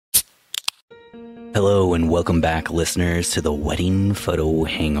Hello and welcome back, listeners, to the Wedding Photo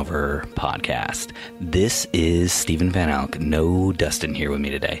Hangover podcast. This is Stephen Van Elk, no Dustin here with me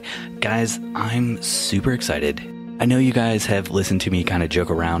today. Guys, I'm super excited. I know you guys have listened to me kind of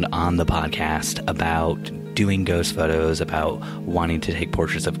joke around on the podcast about doing ghost photos, about wanting to take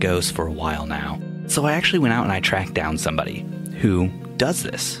portraits of ghosts for a while now. So I actually went out and I tracked down somebody who does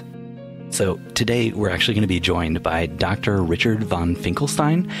this. So today we're actually going to be joined by Dr. Richard von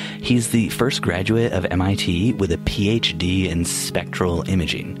Finkelstein. He's the first graduate of MIT with a PhD in spectral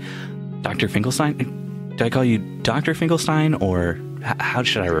imaging. Dr. Finkelstein, do I call you Dr. Finkelstein or how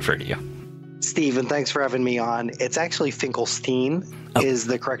should I refer to you? Stephen, thanks for having me on. It's actually Finkelstein is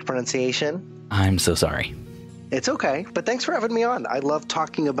the correct pronunciation. I'm so sorry. It's okay, but thanks for having me on. I love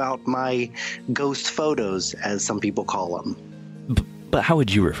talking about my ghost photos, as some people call them. But how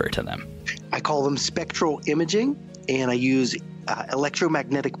would you refer to them? I call them spectral imaging, and I use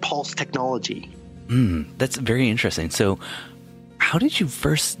electromagnetic pulse technology. That's very interesting. So how did you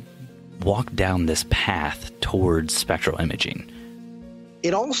first walk down this path towards spectral imaging?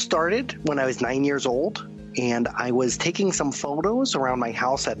 It all started when I was 9 years old, and I was taking some photos around my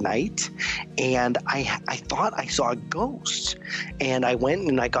house at night, and I thought I saw a ghost. And I went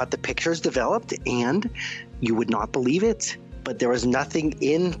and I got the pictures developed, and you would not believe it, but there was nothing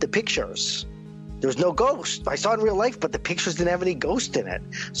in the pictures. There was no ghost. I saw it in real life, but the pictures didn't have any ghost in it.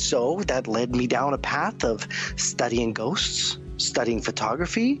 So that led me down a path of studying ghosts, studying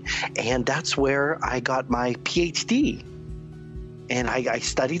photography, and that's where I got my PhD. And I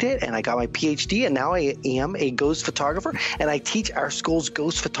studied it, and I got my PhD, and now I am a ghost photographer, and I teach our school's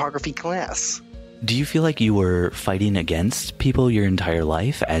ghost photography class. Do you feel like you were fighting against people your entire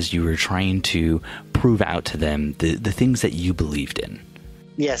life as you were trying to prove out to them the things that you believed in?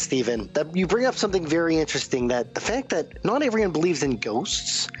 Yes, Stephen. You bring up something very interesting, that the fact that not everyone believes in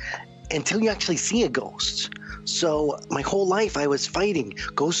ghosts until you actually see a ghost. So my whole life I was fighting.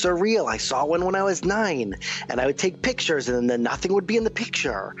 Ghosts are real. I saw one when I was 9, and I would take pictures, and then nothing would be in the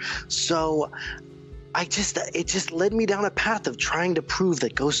picture. So it just led me down a path of trying to prove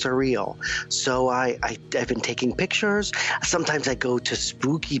that ghosts are real. So I've been taking pictures. Sometimes I go to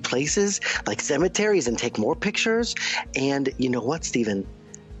spooky places like cemeteries and take more pictures. And you know what, Stephen?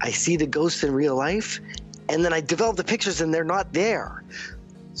 I see the ghosts in real life, and then I develop the pictures and they're not there.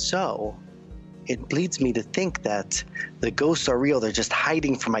 So it leads me to think that the ghosts are real. They're just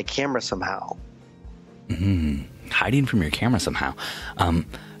hiding from my camera somehow. Hiding from your camera somehow.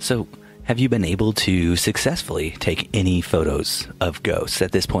 So have you been able to successfully take any photos of ghosts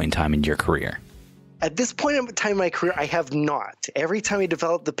at this point in time in your career? At this point in time in my career, I have not. Every time I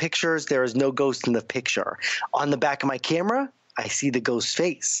develop the pictures, there is no ghost in the picture. On the back of my camera, I see the ghost's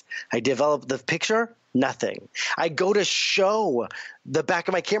face. I develop the picture, nothing. I go to show the back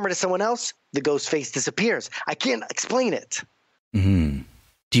of my camera to someone else, the ghost's face disappears. I can't explain it. Do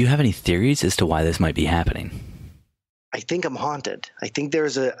you have any theories as to why this might be happening? I think I'm haunted. I think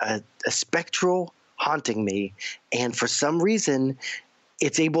there's a spectral haunting me, and for some reason,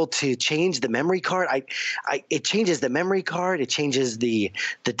 it's able to change the memory card. It changes the memory card. It changes the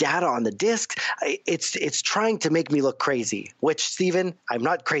data on the disk. It's trying to make me look crazy, which, Stephen, I'm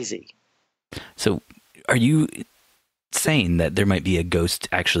not crazy. So are you saying that there might be a ghost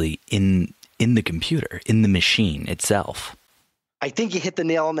actually in the computer, in the machine itself? I think you hit the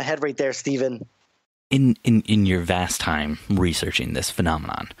nail on the head right there, Stephen. In your vast time researching this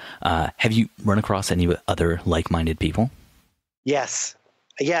phenomenon, have you run across any other like-minded people? Yes.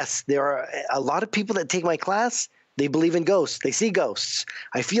 There are a lot of people that take my class. They believe in ghosts. They see ghosts.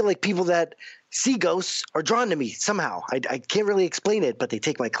 I feel like people that see ghosts are drawn to me somehow. I can't really explain it, but they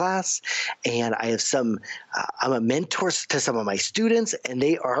take my class, and I have I'm a mentor to some of my students, and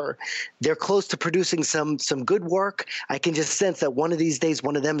they're close to producing some good work. I can just sense that one of these days,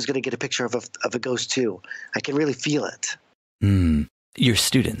 one of them is going to get a picture of a ghost too. I can really feel it. Your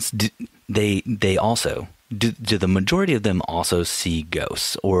students, do the majority of them also see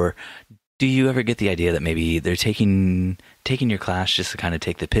ghosts, or do you ever get the idea that maybe they're taking your class just to kind of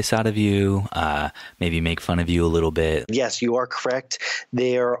take the piss out of you, maybe make fun of you a little bit? Yes, you are correct.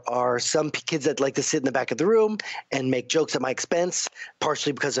 There are some kids that like to sit in the back of the room and make jokes at my expense,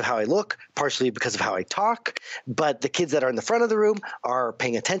 partially because of how I look, partially because of how I talk. But the kids that are in the front of the room are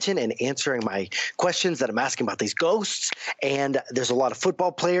paying attention and answering my questions that I'm asking about these ghosts. And there's a lot of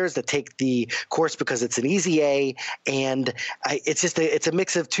football players that take the course because it's an easy A. And it's a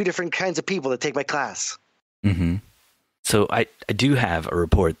mix of two different kinds of people that take my class. So I do have a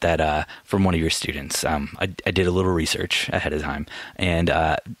report that from one of your students. I did a little research ahead of time, and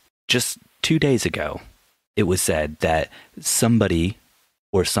just 2 days ago, it was said that somebody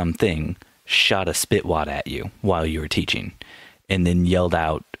or something shot a spit wad at you while you were teaching and then yelled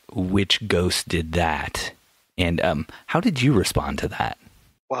out, which ghost did that? And how did you respond to that?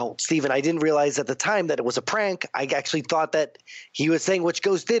 Well, Stephen, I didn't realize at the time that it was a prank. I actually thought that he was saying which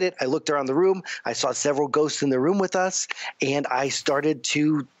ghost did it. I looked around the room. I saw several ghosts in the room with us, and I started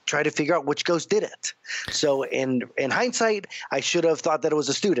to try to figure out which ghost did it. So in hindsight, I should have thought that it was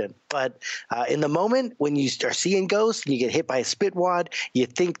a student. But in the moment when you start seeing ghosts and you get hit by a spit wad, you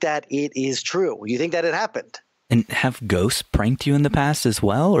think that it is true. You think that it happened. And have ghosts pranked you in the past as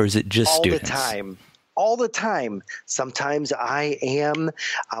well, or is it just students? All the time. All the time. Sometimes I am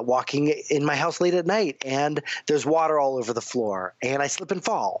walking in my house late at night and there's water all over the floor and I slip and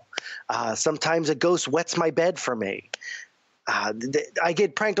fall. Sometimes a ghost wets my bed for me. I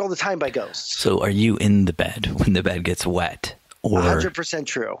get pranked all the time by ghosts. So are you in the bed when the bed gets wet? Or 100%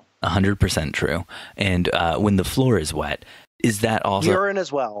 true. 100% true. And when the floor is wet, is that also urine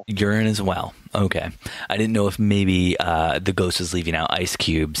as well? Urine as well. Okay. I didn't know if maybe the ghost was leaving out ice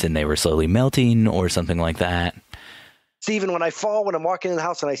cubes and they were slowly melting or something like that. Stephen, when I fall, when I'm walking in the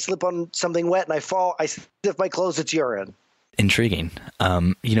house and I slip on something wet and I fall, I sniff my clothes, it's urine. Intriguing.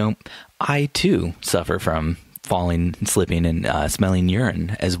 I too suffer from falling, slipping, and smelling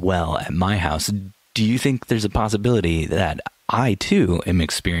urine as well at my house. Do you think there's a possibility that I too am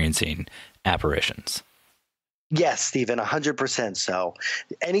experiencing apparitions? Yes, Stephen, 100% so.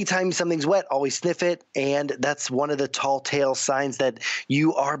 Anytime something's wet, always sniff it, and that's one of the tall tale signs that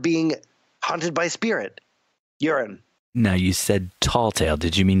you are being haunted by spirit. Urine. Now, you said tall tale.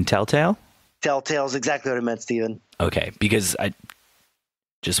 Did you mean telltale? Telltale is exactly what I meant, Stephen. Okay, because I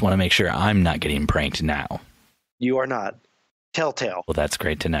just want to make sure I'm not getting pranked now. You are not. Telltale. Well, that's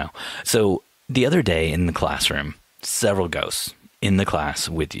great to know. So, the other day in the classroom, several ghosts in the class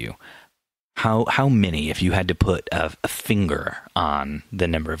with you. How many, if you had to put a finger on the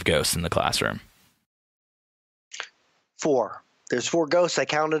number of ghosts in the classroom? 4. There's 4 ghosts. I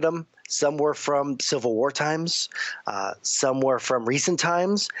counted them. Some were from Civil War times. Some were from recent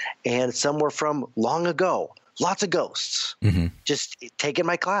times. And some were from long ago. Lots of ghosts. Mm-hmm. Just taking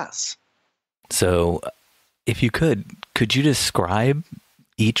my class. So if you could you describe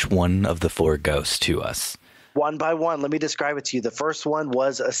each one of the 4 ghosts to us? One by one, let me describe it to you. The first one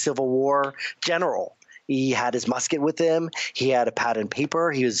was a Civil War general. He had his musket with him. He had a pad and paper.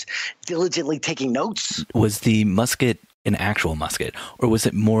 He was diligently taking notes. Was the musket an actual musket, or was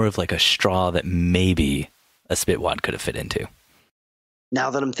it more of like a straw that maybe a spit wad could have fit into? Now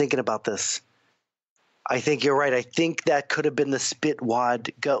that I'm thinking about this, I think you're right. I think that could have been the spit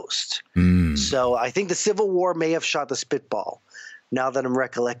wad ghost. So I think the Civil War may have shot the spitball. Now that I'm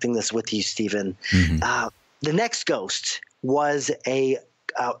recollecting this with you, Stephen. Mm-hmm. The next ghost was a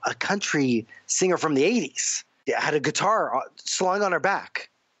country singer from the 80s. It had a guitar slung on her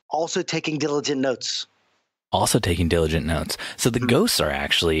back, also taking diligent notes. So the ghosts are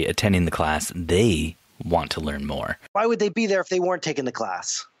actually attending the class. They want to learn more. Why would they be there if they weren't taking the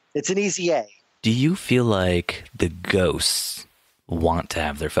class? It's an easy A. Do you feel like the ghosts want to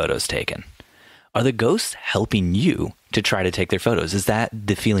have their photos taken? Are the ghosts helping you to try to take their photos? Is that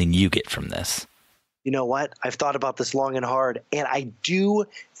the feeling you get from this? You know what? I've thought about this long and hard, and I do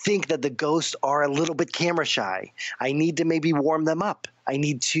think that the ghosts are a little bit camera shy. I need to maybe warm them up. I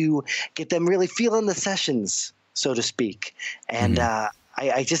need to get them really feeling the sessions, so to speak. And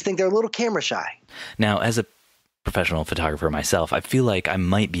I just think they're a little camera shy. Now, as a professional photographer myself, I feel like I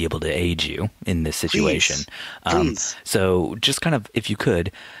might be able to aid you in this situation. Please. So just kind of, if you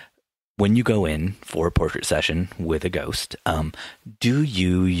could, when you go in for a portrait session with a ghost, do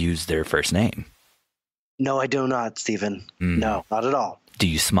you use their first name? No, I do not, Stephen. No, not at all. Do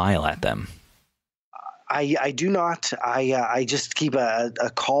you smile at them? I do not. I just keep a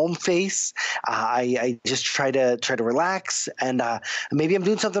calm face. I just try to relax, and maybe I'm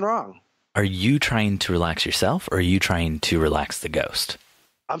doing something wrong. Are you trying to relax yourself, or are you trying to relax the ghost?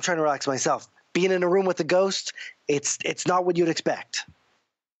 I'm trying to relax myself. Being in a room with a ghost, it's not what you'd expect.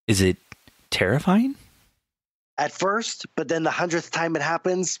 Is it terrifying? At first, but then the 100th time it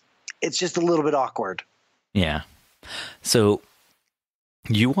happens, it's just a little bit awkward. Yeah. So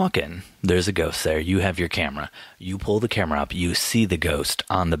you walk in, there's a ghost there, you have your camera, you pull the camera up, you see the ghost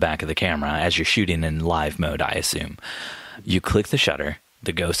on the back of the camera as you're shooting in live mode, I assume. You click the shutter,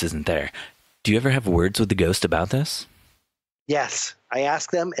 the ghost isn't there. Do you ever have words with the ghost about this? Yes. I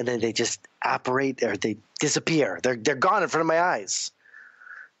ask them, and then they just apparate, or they disappear. They're gone in front of my eyes.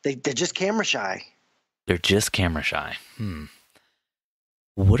 They're just camera shy. They're just camera shy.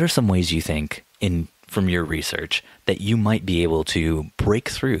 What are some ways you think, from your research, that you might be able to break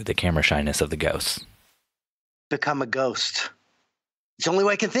through the camera shyness of the ghosts? Become a ghost. It's the only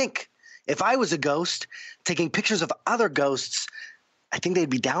way I can think. If I was a ghost taking pictures of other ghosts, I think they'd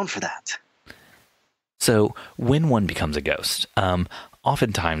be down for that. So when one becomes a ghost,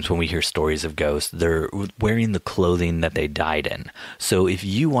 oftentimes when we hear stories of ghosts, they're wearing the clothing that they died in. So if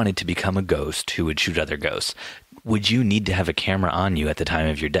you wanted to become a ghost who would shoot other ghosts, would you need to have a camera on you at the time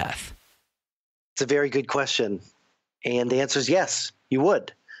of your death? It's a very good question. And the answer is yes, you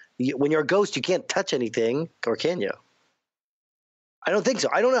would. When you're a ghost, you can't touch anything, or can you? I don't think so.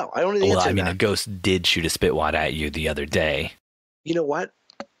 I don't know. I don't know the answer to that. A ghost did shoot a spitwad at you the other day. You know what?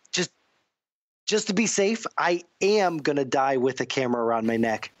 Just to be safe, I am going to die with a camera around my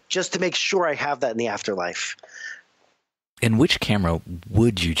neck, just to make sure I have that in the afterlife. And which camera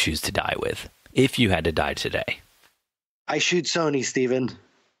would you choose to die with if you had to die today? I shoot Sony, Stephen.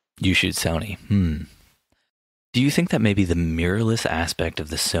 You shoot Sony. Do you think that maybe the mirrorless aspect of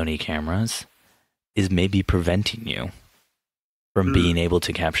the Sony cameras is maybe preventing you from being able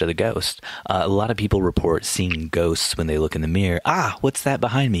to capture the ghost? A lot of people report seeing ghosts when they look in the mirror. What's that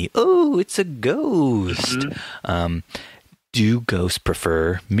behind me? Oh, it's a ghost. Do ghosts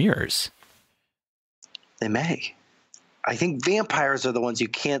prefer mirrors? They may. I think vampires are the ones you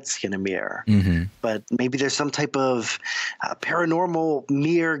can't see in a mirror. But maybe there's some type of paranormal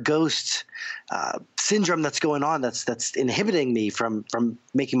mirror ghost syndrome that's going on that's inhibiting me from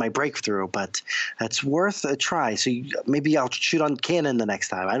making my breakthrough. But that's worth a try. So maybe I'll shoot on Canon the next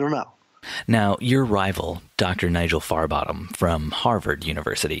time. I don't know. Now, your rival, Dr. Nigel Farbottom from Harvard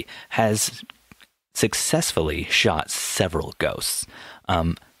University, has successfully shot several ghosts.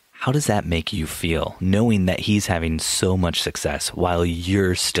 How does that make you feel, knowing that he's having so much success while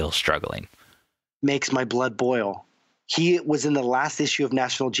you're still struggling? Makes my blood boil. He was in the last issue of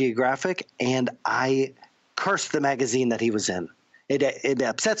National Geographic, and I cursed the magazine that he was in. It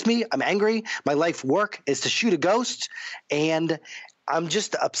upsets me. I'm angry. My life work is to shoot a ghost, and I'm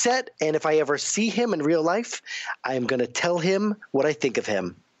just upset. And if I ever see him in real life, I'm going to tell him what I think of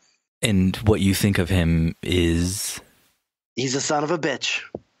him. And what you think of him is? He's a son of a bitch.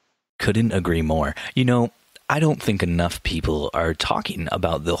 Couldn't agree more. I don't think enough people are talking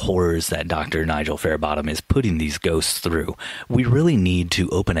about the horrors that Dr. Nigel Farbottom is putting these ghosts through. We really need to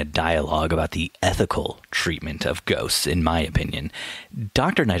open a dialogue about the ethical treatment of ghosts, in my opinion.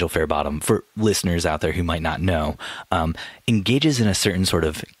 Dr. Nigel Farbottom, for listeners out there who might not know, engages in a certain sort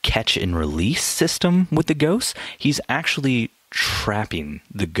of catch and release system with the ghosts. He's actually trapping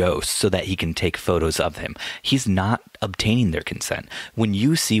the ghost so that he can take photos of him. He's not obtaining their consent. When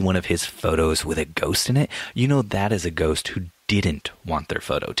you see one of his photos with a ghost in it, you know that is a ghost who didn't want their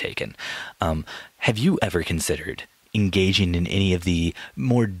photo taken. Have you ever considered engaging in any of the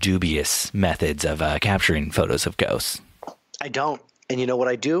more dubious methods of capturing photos of ghosts? I don't. And you know what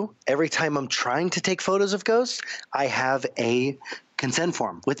I do? Every time I'm trying to take photos of ghosts, I have a consent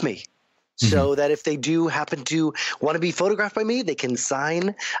form with me. So that if they do happen to want to be photographed by me, they can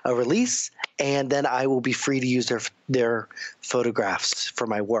sign a release, and then I will be free to use their photographs for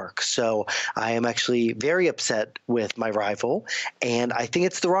my work. So I am actually very upset with my rival, and I think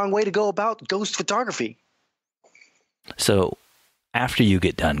it's the wrong way to go about ghost photography. So after you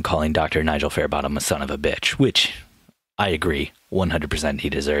get done calling Dr. Nigel Farbottom a son of a bitch, which I agree, 100% he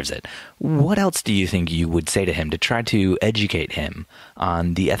deserves it, what else do you think you would say to him to try to educate him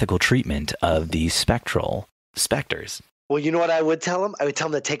on the ethical treatment of these spectral specters? Well, you know what I would tell him? I would tell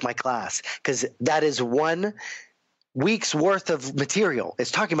him to take my class, because that is 1 week's worth of material.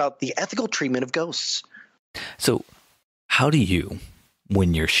 It's talking about the ethical treatment of ghosts. So how do you,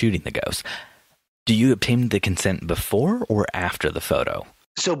 when you're shooting the ghost, do you obtain the consent before or after the photo?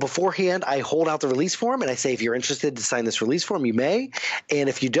 So beforehand, I hold out the release form and I say, if you're interested to sign this release form, you may. And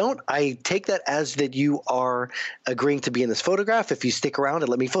if you don't, I take that as that you are agreeing to be in this photograph. If you stick around and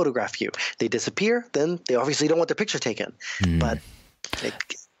let me photograph you, they disappear, then they obviously don't want their picture taken. But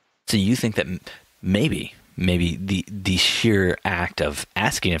so you think that maybe the sheer act of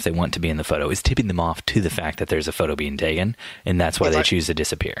asking if they want to be in the photo is tipping them off to the fact that there's a photo being taken, and that's why they choose to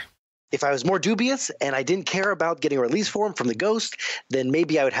disappear? If I was more dubious and I didn't care about getting a release form from the ghost, then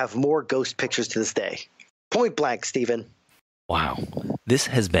maybe I would have more ghost pictures to this day. Point blank, Stephen. Wow. This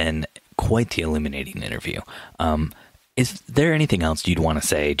has been quite the illuminating interview. Is there anything else you'd want to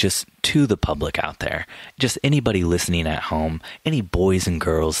say just to the public out there? Just anybody listening at home, any boys and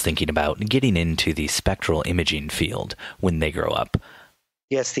girls thinking about getting into the spectral imaging field when they grow up?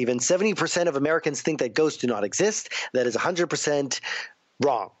 Yes, Stephen. 70% of Americans think that ghosts do not exist. That is 100%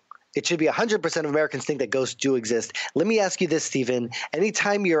 wrong. It should be 100% of Americans think that ghosts do exist. Let me ask you this, Stephen.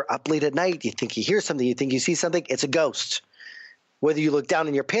 Anytime you're up late at night, you think you hear something, you think you see something, it's a ghost. Whether you look down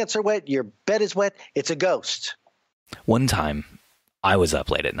and your pants are wet, your bed is wet, it's a ghost. One time, I was up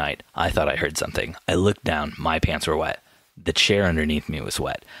late at night. I thought I heard something. I looked down. My pants were wet. The chair underneath me was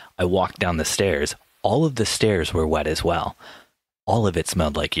wet. I walked down the stairs. All of the stairs were wet as well. All of it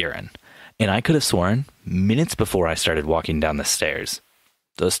smelled like urine. And I could have sworn, minutes before I started walking down the stairs,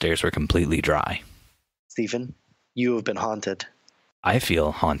 those stairs were completely dry. Stephen, you have been haunted. I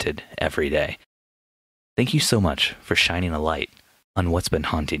feel haunted every day. Thank you so much for shining a light on what's been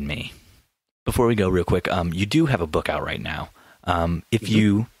haunting me. Before we go real quick, you do have a book out right now. If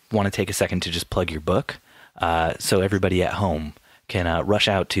you want to take a second to just plug your book, so everybody at home can rush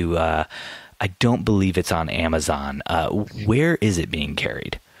out to, I don't believe it's on Amazon. Where is it being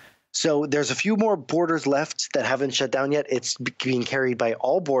carried? So there's a few more Borders left that haven't shut down yet. It's being carried by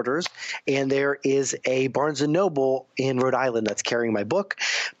all Borders, and there is a Barnes & Noble in Rhode Island that's carrying my book.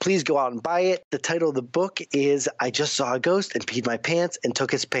 Please go out and buy it. The title of the book is I Just Saw a Ghost and Peed My Pants and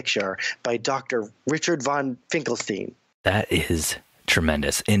Took His Picture by Dr. Richard von Finkelstein. That is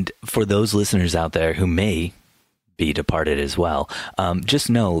tremendous. And for those listeners out there who may be departed as well, just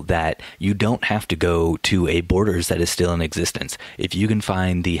know that you don't have to go to a Borders that is still in existence. If you can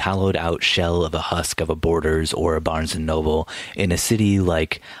find the hollowed out shell of a husk of a Borders or a Barnes & Noble in a city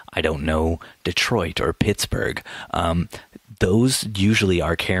like, I don't know, Detroit or Pittsburgh, those usually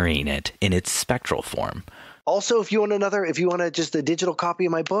are carrying it in its spectral form. Also, if you want just a digital copy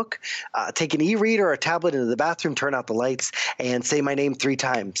of my book, take an e-reader or a tablet into the bathroom, turn out the lights, and say my name 3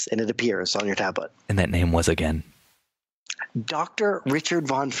 times, and it appears on your tablet. And that name was again? Dr. Richard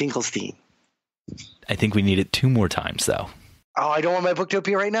von Finkelstein. I think we need it 2 more times, though. Oh, I don't want my book to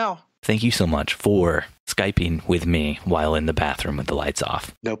appear right now. Thank you so much for Skyping with me while in the bathroom with the lights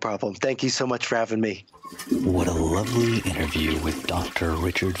off. No problem. Thank you so much for having me. What a lovely interview with Dr.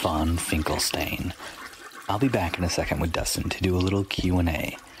 Richard von Finkelstein. I'll be back in a second with Dustin to do a little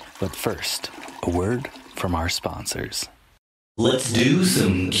Q&A. But first, a word from our sponsors. Let's do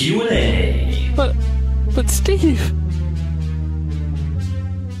some Q&A. But Steve...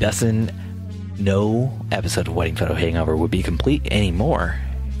 Dustin, no episode of Wedding Photo Hangover would be complete anymore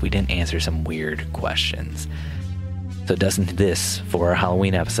if we didn't answer some weird questions. So Dustin, this for our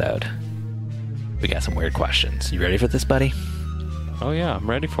Halloween episode, we got some weird questions. You ready for this, buddy? Oh yeah, I'm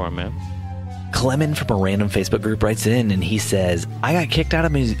ready for it, man. Clement from a random Facebook group writes in and he says, I got kicked out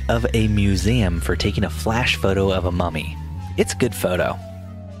of a museum for taking a flash photo of a mummy. It's a good photo.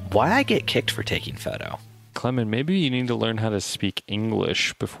 Why'd I get kicked for taking photo? Clement, maybe you need to learn how to speak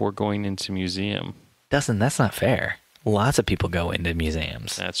English before going into museum. Dustin, that's not fair. Lots of people go into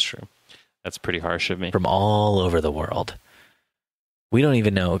museums. That's true. That's pretty harsh of me. From all over the world. We don't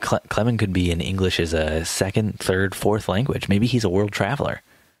even know. Clement could be in English as a 2nd, 3rd, 4th language. Maybe he's a world traveler.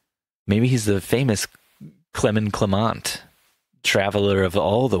 Maybe he's the famous Clement, traveler of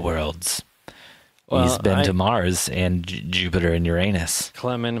all the worlds. Well, he's been to Mars and Jupiter and Uranus.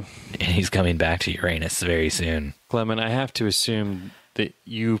 Clement. And he's coming back to Uranus very soon. Clement, I have to assume that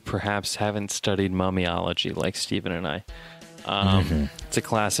you perhaps haven't studied mummiology like Stephen and I. It's a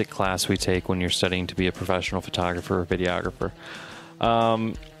classic class we take when you're studying to be a professional photographer or videographer.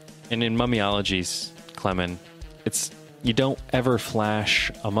 And in mummiologies, Clement, you don't ever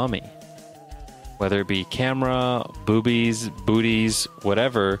flash a mummy. Whether it be camera, boobies, booties,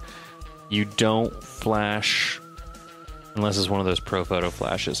 whatever, you don't flash unless it's one of those pro photo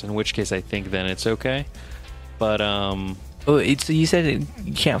flashes, in which case I think then it's okay. But you said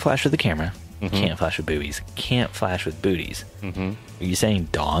you can't flash with the camera. Mm-hmm. Can't flash with boobies. Can't flash with booties. Mm-hmm. Are you saying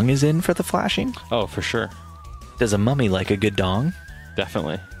dong is in for the flashing? Oh, for sure. Does a mummy like a good dong?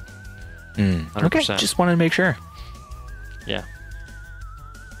 Definitely. 100%. Okay, just wanted to make sure. Yeah.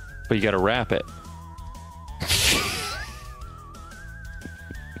 But you got to wrap it.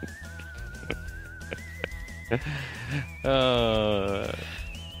 Oh,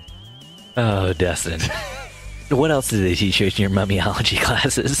 Dustin. What else did they teach you in your mummiology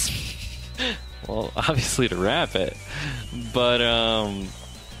classes? Well, obviously to wrap it. But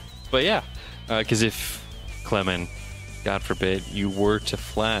yeah. Because if, Clement, God forbid, you were to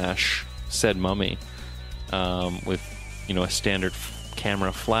flash said mummy with, a standard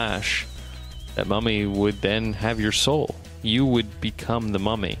camera flash, that mummy would then have your soul. You would become the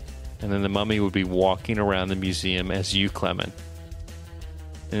mummy. And then the mummy would be walking around the museum as you, Clement.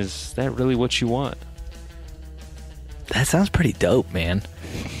 Is that really what you want? That sounds pretty dope, man.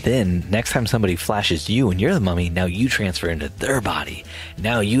 Then, next time somebody flashes you and you're the mummy, now you transfer into their body.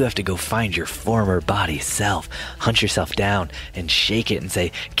 Now you have to go find your former body self, hunt yourself down, and shake it and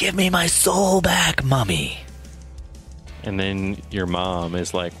say, "Give me my soul back, mummy." And then your mom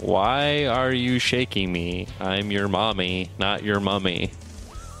is like, "Why are you shaking me? I'm your mommy, not your mummy."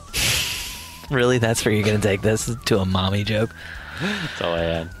 Really? That's where you're going to take this, to a mommy joke? That's all I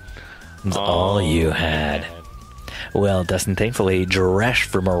had. That's all you had. Well, Dustin, thankfully, Dresh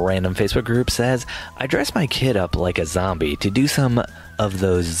from a random Facebook group says, I dressed my kid up like a zombie to do some of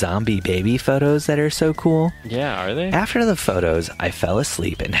those zombie baby photos that are so cool. Yeah, are they? After the photos, I fell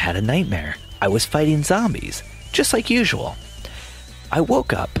asleep and had a nightmare. I was fighting zombies, just like usual. I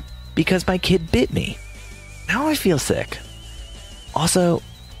woke up because my kid bit me. Now I feel sick. Also,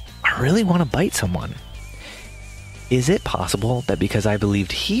 I really want to bite someone. Is it possible that because I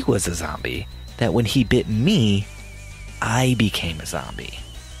believed he was a zombie, that when he bit me, I became a zombie?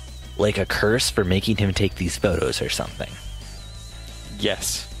 Like a curse for making him take these photos or something?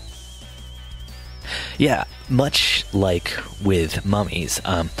 Yes. Yeah, much like with mummies,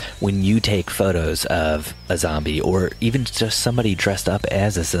 when you take photos of a zombie or even just somebody dressed up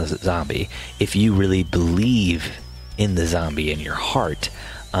as a zombie, if you really believe in the zombie in your heart,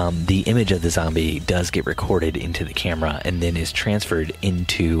 the image of the zombie does get recorded into the camera and then is transferred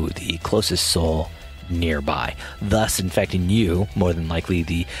into the closest soul nearby, thus infecting you, more than likely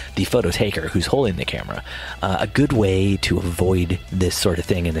the photo taker who's holding the camera. A good way to avoid this sort of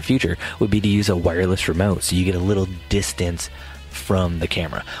thing in the future would be to use a wireless remote so you get a little distance from the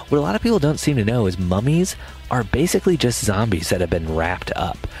camera. What a lot of people don't seem to know is mummies are basically just zombies that have been wrapped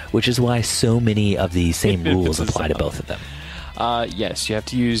up, which is why so many of the same rules apply to both of them. Yes, you have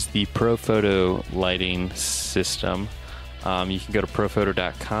to use the ProPhoto lighting system. You can go to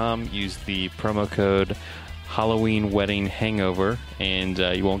prophoto.com, use the promo code Halloween Wedding Hangover, and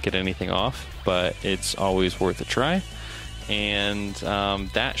you won't get anything off, but it's always worth a try. And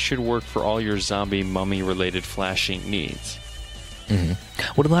that should work for all your zombie mummy related flashing needs. Mm-hmm.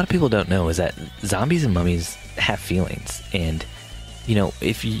 What a lot of people don't know is that zombies and mummies have feelings, and you know,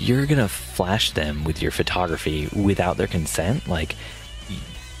 if you're gonna flash them with your photography without their consent, like,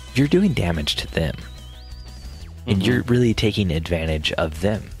 you're doing damage to them. And you're really taking advantage of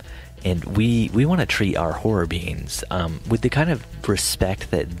them. And we want to treat our horror beings with the kind of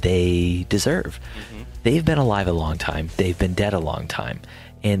respect that they deserve. They've been alive a long time. They've been dead a long time.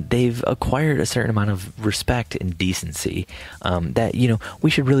 And they've acquired a certain amount of respect and decency that, you know,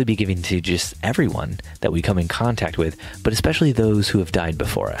 we should really be giving to just everyone that we come in contact with, but especially those who have died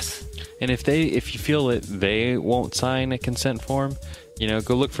before us. And if you feel that they won't sign a consent form, you know,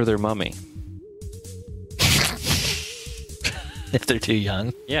 go look for their mummy. If they're too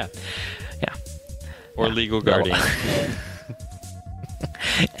young. Yeah. Yeah. Or legal guardian.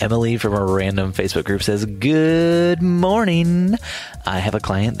 Emily from a random Facebook group says, good morning. I have a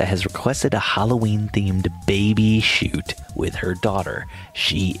client that has requested a Halloween-themed baby shoot with her daughter.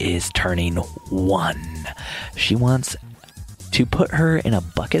 She is turning 1. She wants to put her in a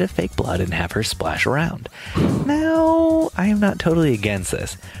bucket of fake blood and have her splash around. Now, I am not totally against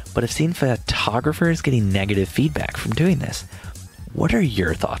this, but I've seen photographers getting negative feedback from doing this. What are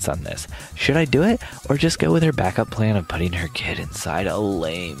your thoughts on this? Should I do it, or just go with her backup plan of putting her kid inside a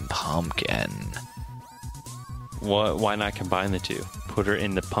lame pumpkin? Why not combine the two? Put her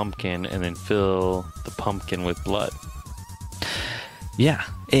in the pumpkin and then fill the pumpkin with blood. Yeah,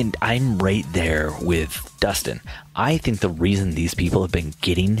 and I'm right there with Dustin. I think the reason these people have been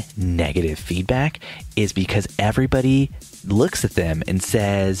getting negative feedback is because everybody looks at them and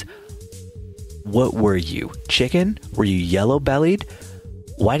says, what were you? Chicken? Were you yellow-bellied?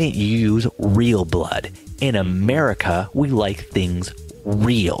 Why didn't you use real blood? In America, we like things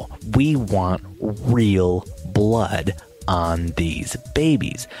real. We want real blood on these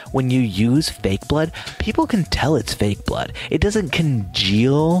babies. When you use fake blood, people can tell it's fake blood. It doesn't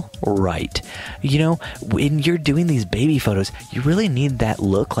congeal right. You know, when you're doing these baby photos, you really need that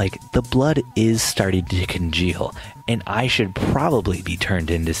look like the blood is starting to congeal. And I should probably be turned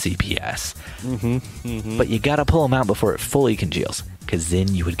into CPS. But you gotta pull them out before it fully congeals, because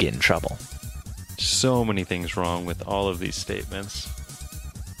then you would get in trouble. So many things wrong with all of these statements.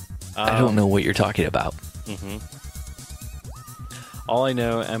 I don't know what you're talking about. All I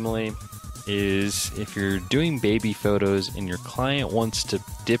know, Emily, is if you're doing baby photos and your client wants to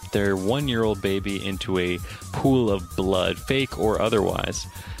dip their 1-year-old baby into a pool of blood, fake or otherwise,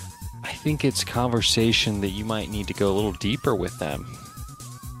 I think it's conversation that you might need to go a little deeper with them.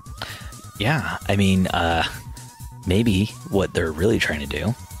 Yeah, I mean, maybe what they're really trying to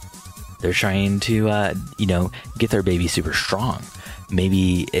do, they're trying to, get their baby super strong.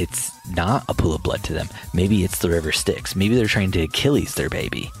 Maybe it's not a pool of blood to them. Maybe it's the river Styx. Maybe they're trying to Achilles their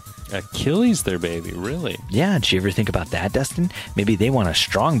baby. Achilles their baby, really? Yeah, did you ever think about that, Dustin? Maybe they want a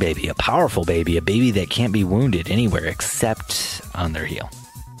strong baby, a powerful baby, a baby that can't be wounded anywhere except on their heel.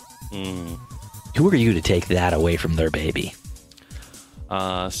 Who are you to take that away from their baby?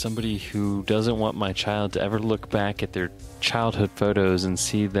 somebody who doesn't want my child to ever look back at their childhood photos and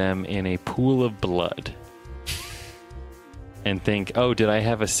see them in a pool of blood and think, oh, did I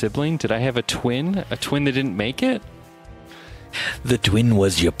have a sibling? Did I have a twin? A twin that didn't make it? The twin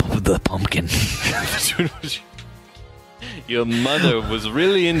was the pumpkin. Your mother was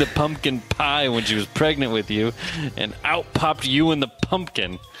really into pumpkin pie when she was pregnant with you, and out popped you and the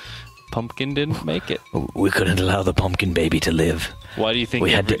pumpkin. Pumpkin didn't make it. We couldn't allow the pumpkin baby to live. Why do you think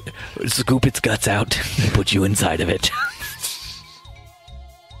we had to scoop its guts out and put you inside of it?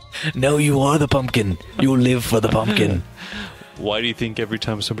 No, you are the pumpkin. You live for the pumpkin. Why do you think every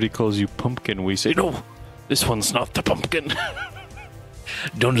time somebody calls you pumpkin, we say, no, this one's not the pumpkin?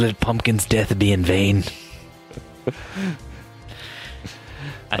 Don't let pumpkin's death be in vain.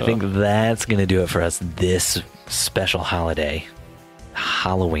 I think that's going to do it for us this special holiday.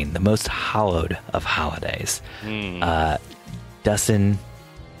 Halloween, the most hallowed of holidays. Dustin,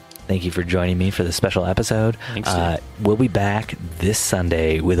 thank you for joining me for this special episode. Thanks, we'll be back this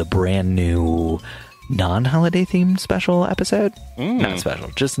Sunday with a brand new non-holiday themed special episode. Not special,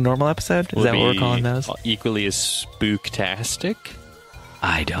 just a normal episode. Is that what we're calling those? Equally as spooktastic?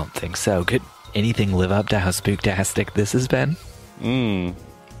 I don't think so. Could anything live up to how spooktastic this has been?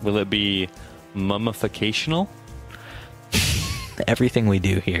 Will it be mummificational? Everything we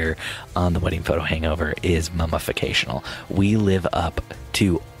do here on the Wedding Photo Hangover is mummificational. We live up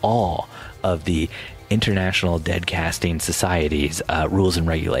to all of the International Dead Casting Society's rules and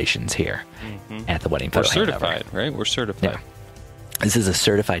regulations here at the Wedding Photo Hangover. We're certified, right? We're certified. Yeah. This is a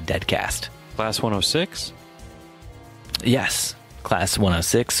certified dead cast. Class 106? Yes. Class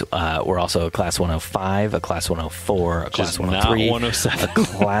 106. We're also a Class 105, a Class 104, a Class 103, not 107. a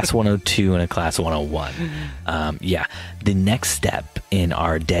Class 102, and a Class 101. Yeah. The next step in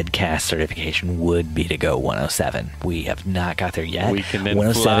our dead cast certification would be to go 107. We have not got there yet. We can then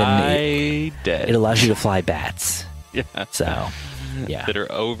fly dead. It allows you to fly bats. Yeah. So, yeah. That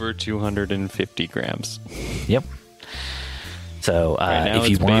are over 250 grams. Yep. So if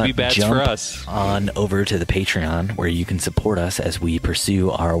you want, jump on over to the Patreon where you can support us as we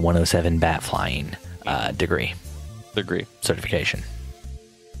pursue our 107 bat flying degree certification.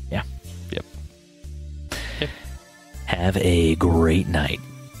 Yeah. Yep. Have a great night.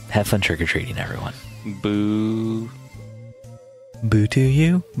 Have fun trick-or-treating, everyone. Boo. Boo to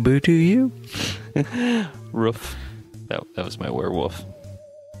you. Boo to you. Roof. That was my werewolf.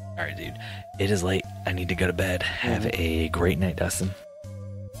 All right, dude. It is late. I need to go to bed. Have a great night, Dustin.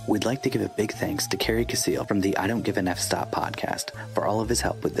 We'd like to give a big thanks to Carey Casile from the I Don't Give an F Stop podcast for all of his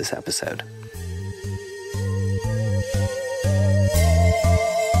help with this episode.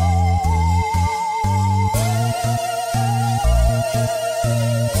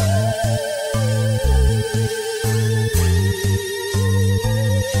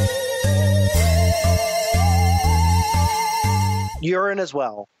 Urine as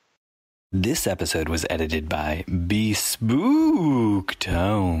well. This episode was edited by Bespook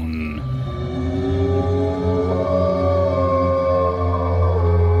Tone.